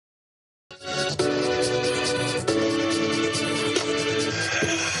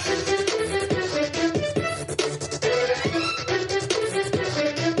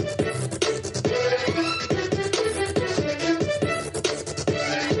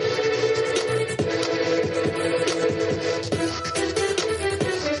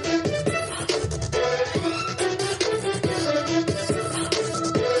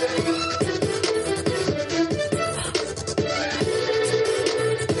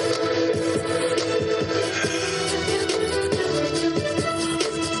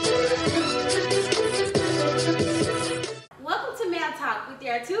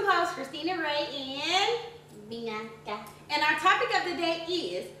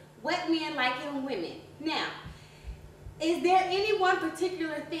what men like in women. Now, is there any one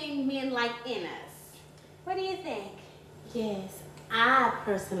particular thing men like in us? What do you think? Yes, I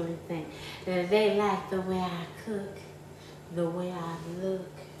personally think that they like the way I cook, the way I look,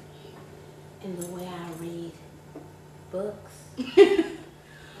 and the way I read books.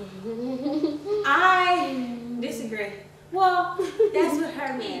 I disagree. Well, that's what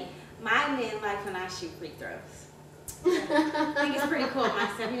her men. My men like when I shoot free throws. I think it's pretty cool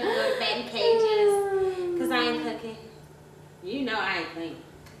myself. You know, go to batting cages. Because I ain't cooking. You know I ain't clean.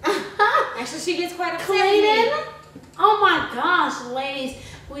 Actually, she gets quite upset. Cleaning? Oh my gosh, ladies,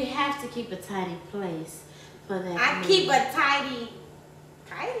 we have to keep a tidy place for that. I keep a tidy.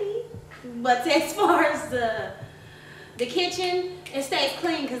 But as far as the kitchen, it stays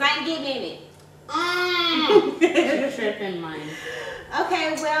clean because I ain't getting in it. You're tripping, mine.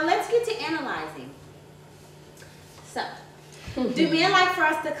 Okay, well, let's get to analyzing. So, do men like for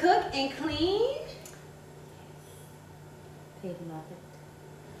us to cook and clean? They love it.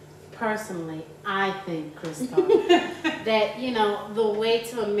 Personally, I think, Crystal, that, you know, the way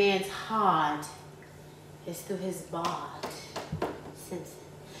to a man's heart is through his bod.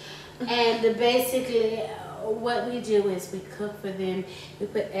 And basically, what we do is we cook for them. We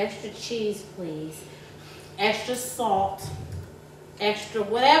put extra cheese, please, extra salt, extra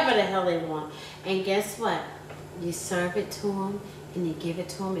whatever the hell they want. And guess what? You serve it to them, and you give it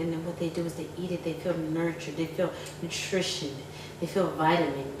to them, and then what they do is they eat it. They feel nurtured. They feel nutrition. They feel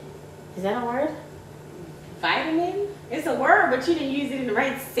vitamin. Is that a word? Vitamin? It's a word, but you didn't use it in the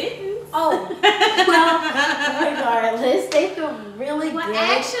right sentence. Oh, well, regardless, they feel really well, good.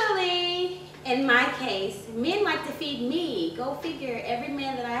 Actually, in my case, men like to feed me. Go figure, every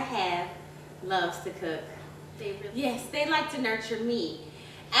man that I have loves to cook. Yes, they like to nurture me.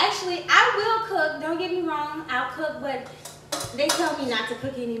 Actually, I will cook. Don't get me wrong, I'll cook, but they tell me not to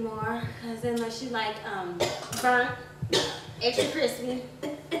cook anymore. Because unless you like burnt, extra crispy.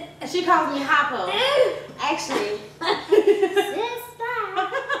 She calls me Hoppo. Actually.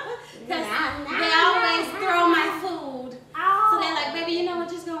 Because they always throw my food. So they're like, baby, you know what?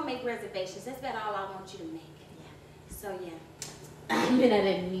 Just gonna make reservations. That's about all I want you to make. Yeah. So, yeah. I mean, I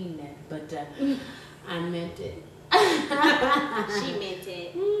didn't mean that, but I meant it. She meant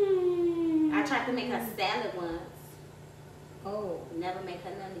it. I tried to make her salad once. Oh, never make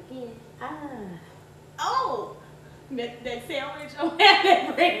her none again. Oh, that sandwich on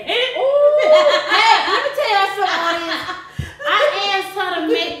that bread. Hey, let me tell you something, audience. I asked her to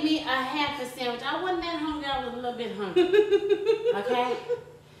make me a half a sandwich. I wasn't that hungry. I was a little bit hungry. Okay?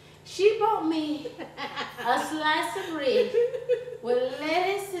 She bought me a slice of bread with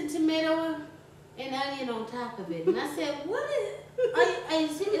lettuce and tomato and onion on top of it. And I said, what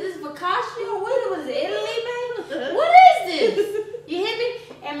is this focaccia? What is it, Italy, baby? What is this? You hear me?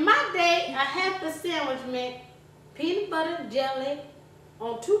 And my day, a half a sandwich meant peanut butter jelly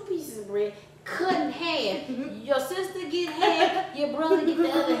on 2 pieces of bread, cut in half. Your sister get half, your brother get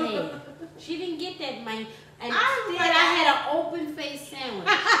the other half. She didn't get that, man. And instead, I had an open face sandwich. I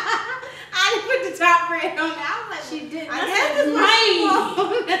didn't put the top bread on there. I was like, she did. I guess it's mine.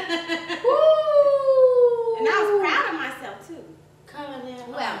 And I was proud of myself too.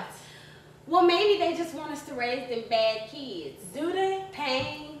 Well, maybe they just want us to raise them bad kids. Do they?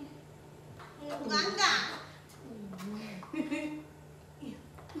 Pain.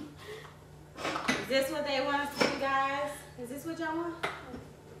 Is this what they want us to do, guys? Is this what y'all want?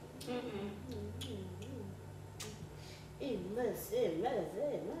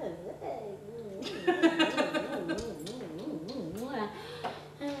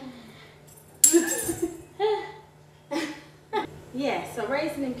 Yeah, so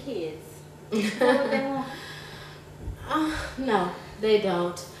raising them kids. Is that what they want? No, they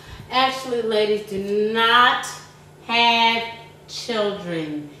don't. Actually, ladies, do not have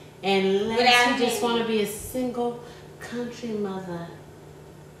children unless you just want to be a single country mother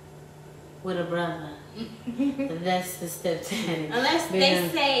with a brother. That's the stepdaddy. Unless they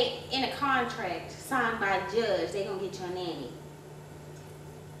say in a contract signed by a judge, they're going to get you a nanny.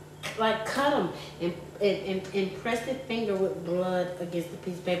 Like, cut them and press their finger with blood against the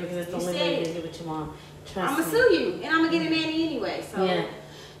piece of paper because that's the only way you can do what you want. I'm going to sue you and I'm going to get a nanny anyway. So. Yeah.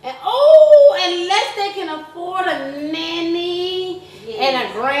 And, unless they can afford a nanny and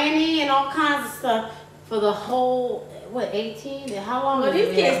a granny and all kinds of stuff for the whole, 18? How long? Well,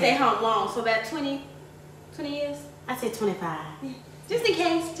 these kids stay home long, so about 20 years? I said 25. Yeah. Just in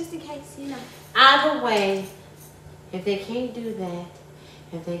case, you know. Either way, if they can't do that,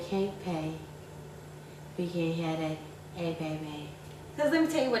 if they can't pay, we can't have that, hey baby. Because let me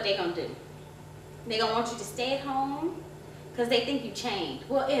tell you what they're going to do. They're going to want you to stay at home, because they think you changed.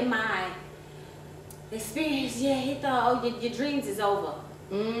 Well, in my experience, yeah, he thought, oh, your dreams is over.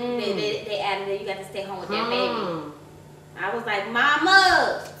 They added that you got to stay home with that baby. I was like,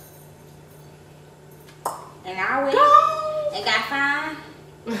 Mama! And I went and got fined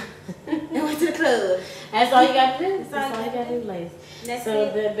and went to the club. That's all you got to do. That's all you got to do, ladies.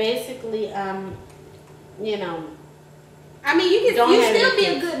 So basically, you know. I mean, you still be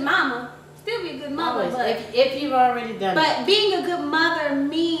a good mama. Still be a good mother. Always. But if you've already done it. But being a good mother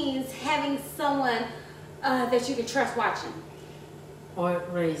means having someone that you can trust watching. Or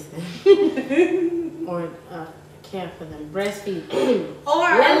raise them. Or care for them. Breastfeed.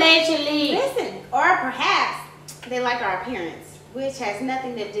 Or allegedly. Listen. Or perhaps they like our appearance, which has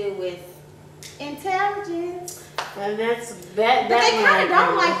nothing to do with intelligence. And that's that. But they kind of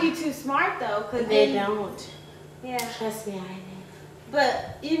don't like you too smart though, cause they don't. Yeah. Trust me, I know.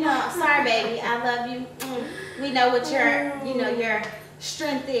 But you know, sorry, baby, I love you. We know what your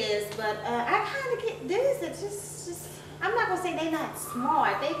strength is, but I kind of get dudes that just. I'm not gonna say they not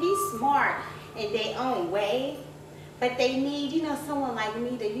smart. They be smart in their own way, but they need someone like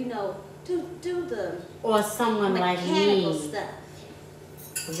me to do the or someone like me stuff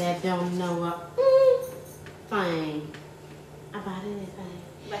that don't know a thing about anything.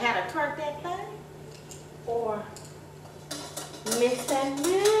 But how to twerk that thing or mix that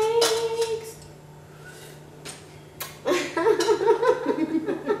mix.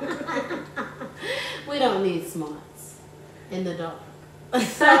 We don't need smarts in the dark.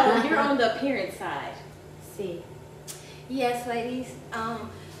 So you're on the appearance side. See. Yes, ladies.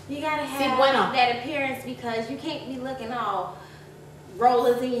 You gotta have that appearance because you can't be looking all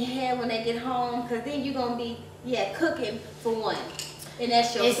rollers in your hair when they get home, because then you're gonna be cooking for one, and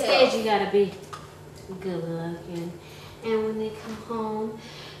that's yourself. Instead, you gotta be good looking, and when they come home,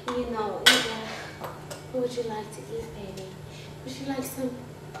 you gotta. What would you like to eat, baby? Would you like some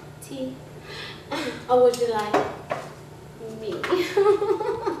tea, or would you like me? You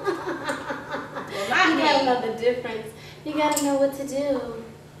gotta know the difference. You gotta know what to do.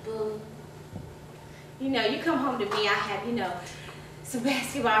 Boo. You come home to me, I have, some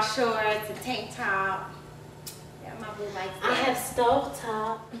basketball shorts, a tank top. Yeah, my boo likes that. I have stove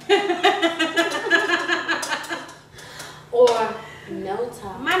top. Or no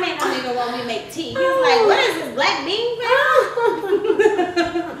top. My man don't even want me to make tea. He's like, what is this, black bean brown?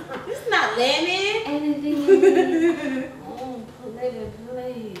 It's not lemon. Anything. Oh,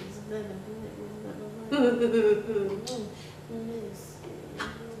 please.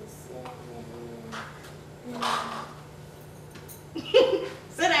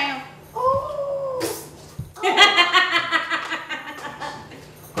 Sit down. Oh.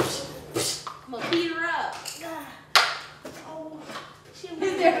 I'm gonna beat her up.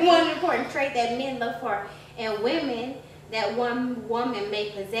 Is there one important trait that men look for in women that one woman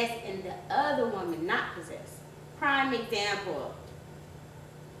may possess and the other woman not possess? Prime example.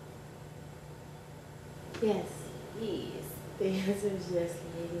 Yes. Yes. The answer is yes,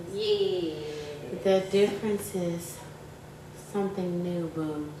 ladies. Yes. The difference is something new,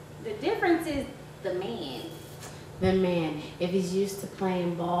 boo. The difference is the man. The man. If he's used to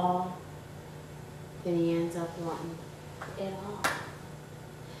playing ball, then he ends up wanting it all.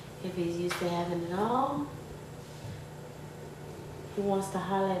 If he's used to having it all, he wants to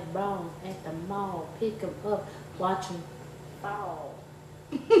holler at bro at the mall, pick him up, watch him fall.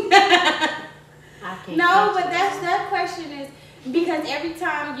 I can't. No, but that question is because every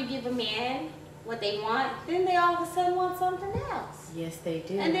time you give a man what they want, then they all of a sudden want something else. Yes, they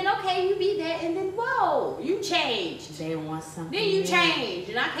do. And then okay, you be that, and then whoa, you changed. They want something. Then you new. change,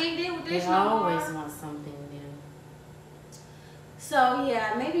 and I can't deal with this no more. They always want something new. So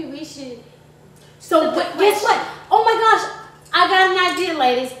yeah, maybe we should. So guess what? Oh my gosh, I got an idea,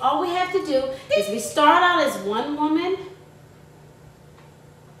 ladies. All we have to do is we start out as one woman.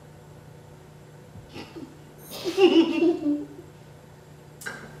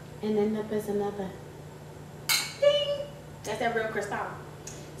 And end up as another. Ding. That's that real crystal.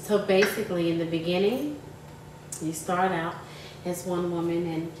 So basically, in the beginning, you start out as one woman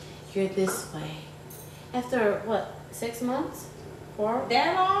and you're this way. After what, 6 months? 4?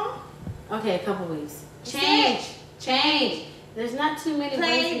 That long? Okay, a couple weeks. Change. There's not too many ways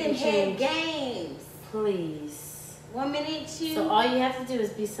Play you them can head change. games. Please. 1 minute you. So all you have to do is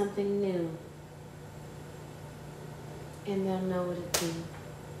be something new. And they'll know what it do.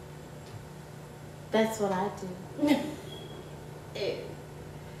 That's what I do.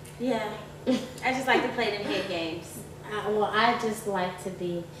 Yeah. I just like to play them head games. I just like to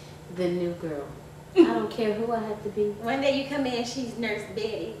be the new girl. I don't care who I have to be. One day you come in, she's Nurse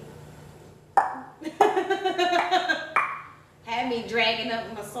Betty. me dragging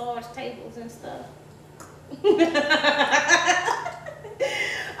up massage tables and stuff.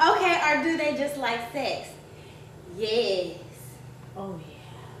 Okay, or do they just like sex? Yes. Oh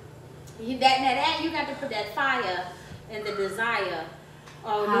yeah. That you got to put that fire and the desire.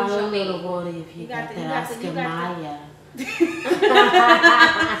 Oh, Hallelujah, if you got that Oscar Mayer.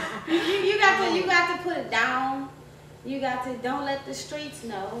 You got to put it down. You got to don't let the streets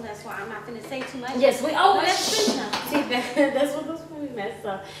know. That's why I'm not gonna say too much. Yes, we always let the streets know. See that's what those we mess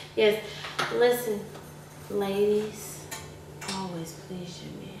up. Yes, listen, ladies, always please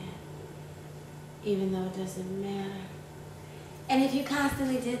your man, even though it doesn't matter. And if you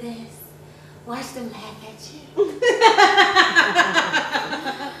constantly do this, watch them laugh at you.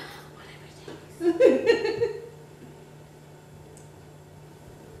 Whatever it takes.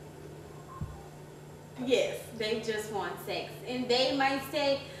 Yes, they just want sex. And they might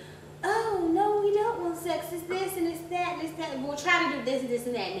say, oh, no, we don't want sex. It's this and it's that and it's that. We'll try to do this and this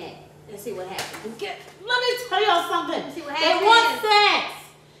and that and that. And see what happens. Let me tell y'all something. See what They happens. want sex.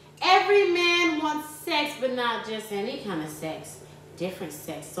 Every man wants sex, but not just any kind of sex. Different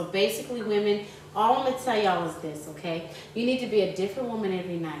sex. So basically, women, all I'm going to tell y'all is this, okay? You need to be a different woman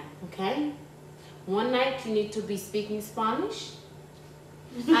every night, okay? One night, you need to be speaking Spanish.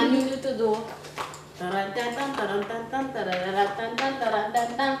 And you need to do... And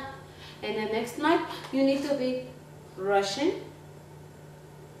the next night, you need to be Russian.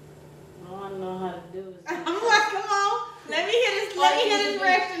 Oh, I know how to do this. I'm like, come on. Let me hear this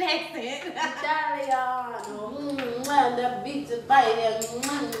Russian accent. Italiano. The beats of fire.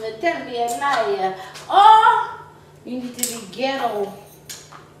 The tempianaya. Or you need to be ghetto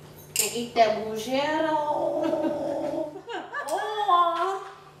and eat that buggero. Or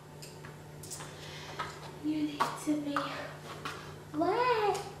you need to be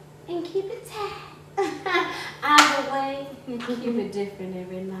black and keep it tight. Either way, keep it different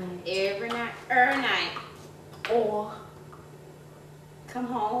every night. Every night. Or Come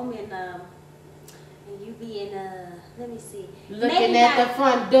home and you be in let me see. looking at the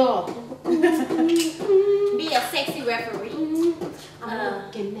front door. Be a sexy referee. I'm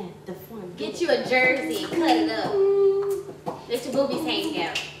looking at the front door. Get you a jersey and cut it up. Let your boobies hang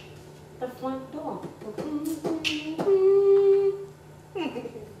out. The front door.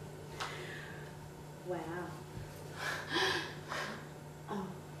 Wow.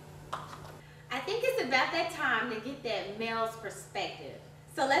 I think it's about that time to get that male's perspective.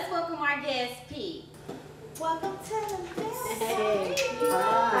 So let's welcome our guest, P. Welcome to the best. Hey.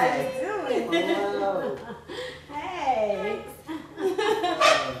 Hi. How you doing? Hello. Hey.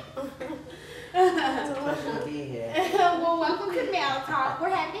 It's a pleasure to be here. Well, welcome to Male Talk. We're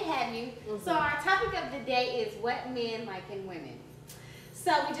happy to have you. So our topic of the day is what men like in women.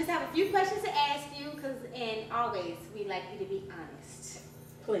 So we just have a few questions to ask you, and always we like you to be honest.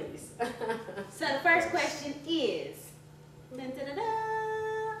 Please. So the first question is, dun, dun, dun,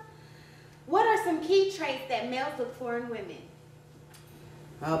 dun. What are some key traits that males look for in women?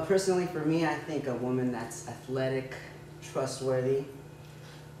 Personally, for me, I think a woman that's athletic, trustworthy,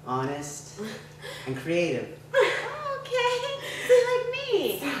 honest, and creative. Okay, so like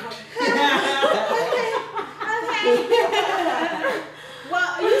me. Okay. Well,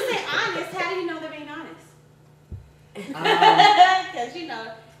 you said honest. How do you know they're being honest? Because you know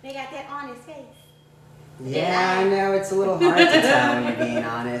they got that honest face. Yeah, I know it's a little hard to tell when you're being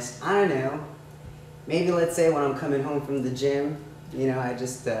honest. I don't know. Maybe let's say when I'm coming home from the gym, you know, I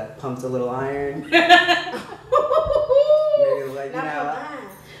just pumped a little iron. Maybe like, you know,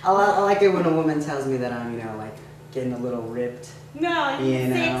 I like it when a woman tells me that I'm, you know, like getting a little ripped. No, you're You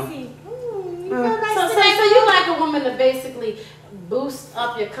know. sexy. Ooh, you feel nice So today, you like a woman to basically boost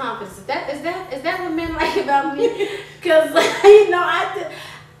up your confidence. Is that what men like about me? Because you know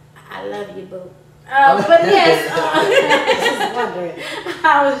I love you, boo. But yes,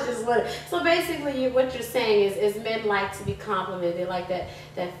 I was just wondering. So basically, what you're saying is men like to be complimented. They like that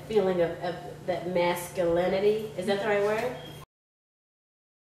feeling of that masculinity. Is that the right word?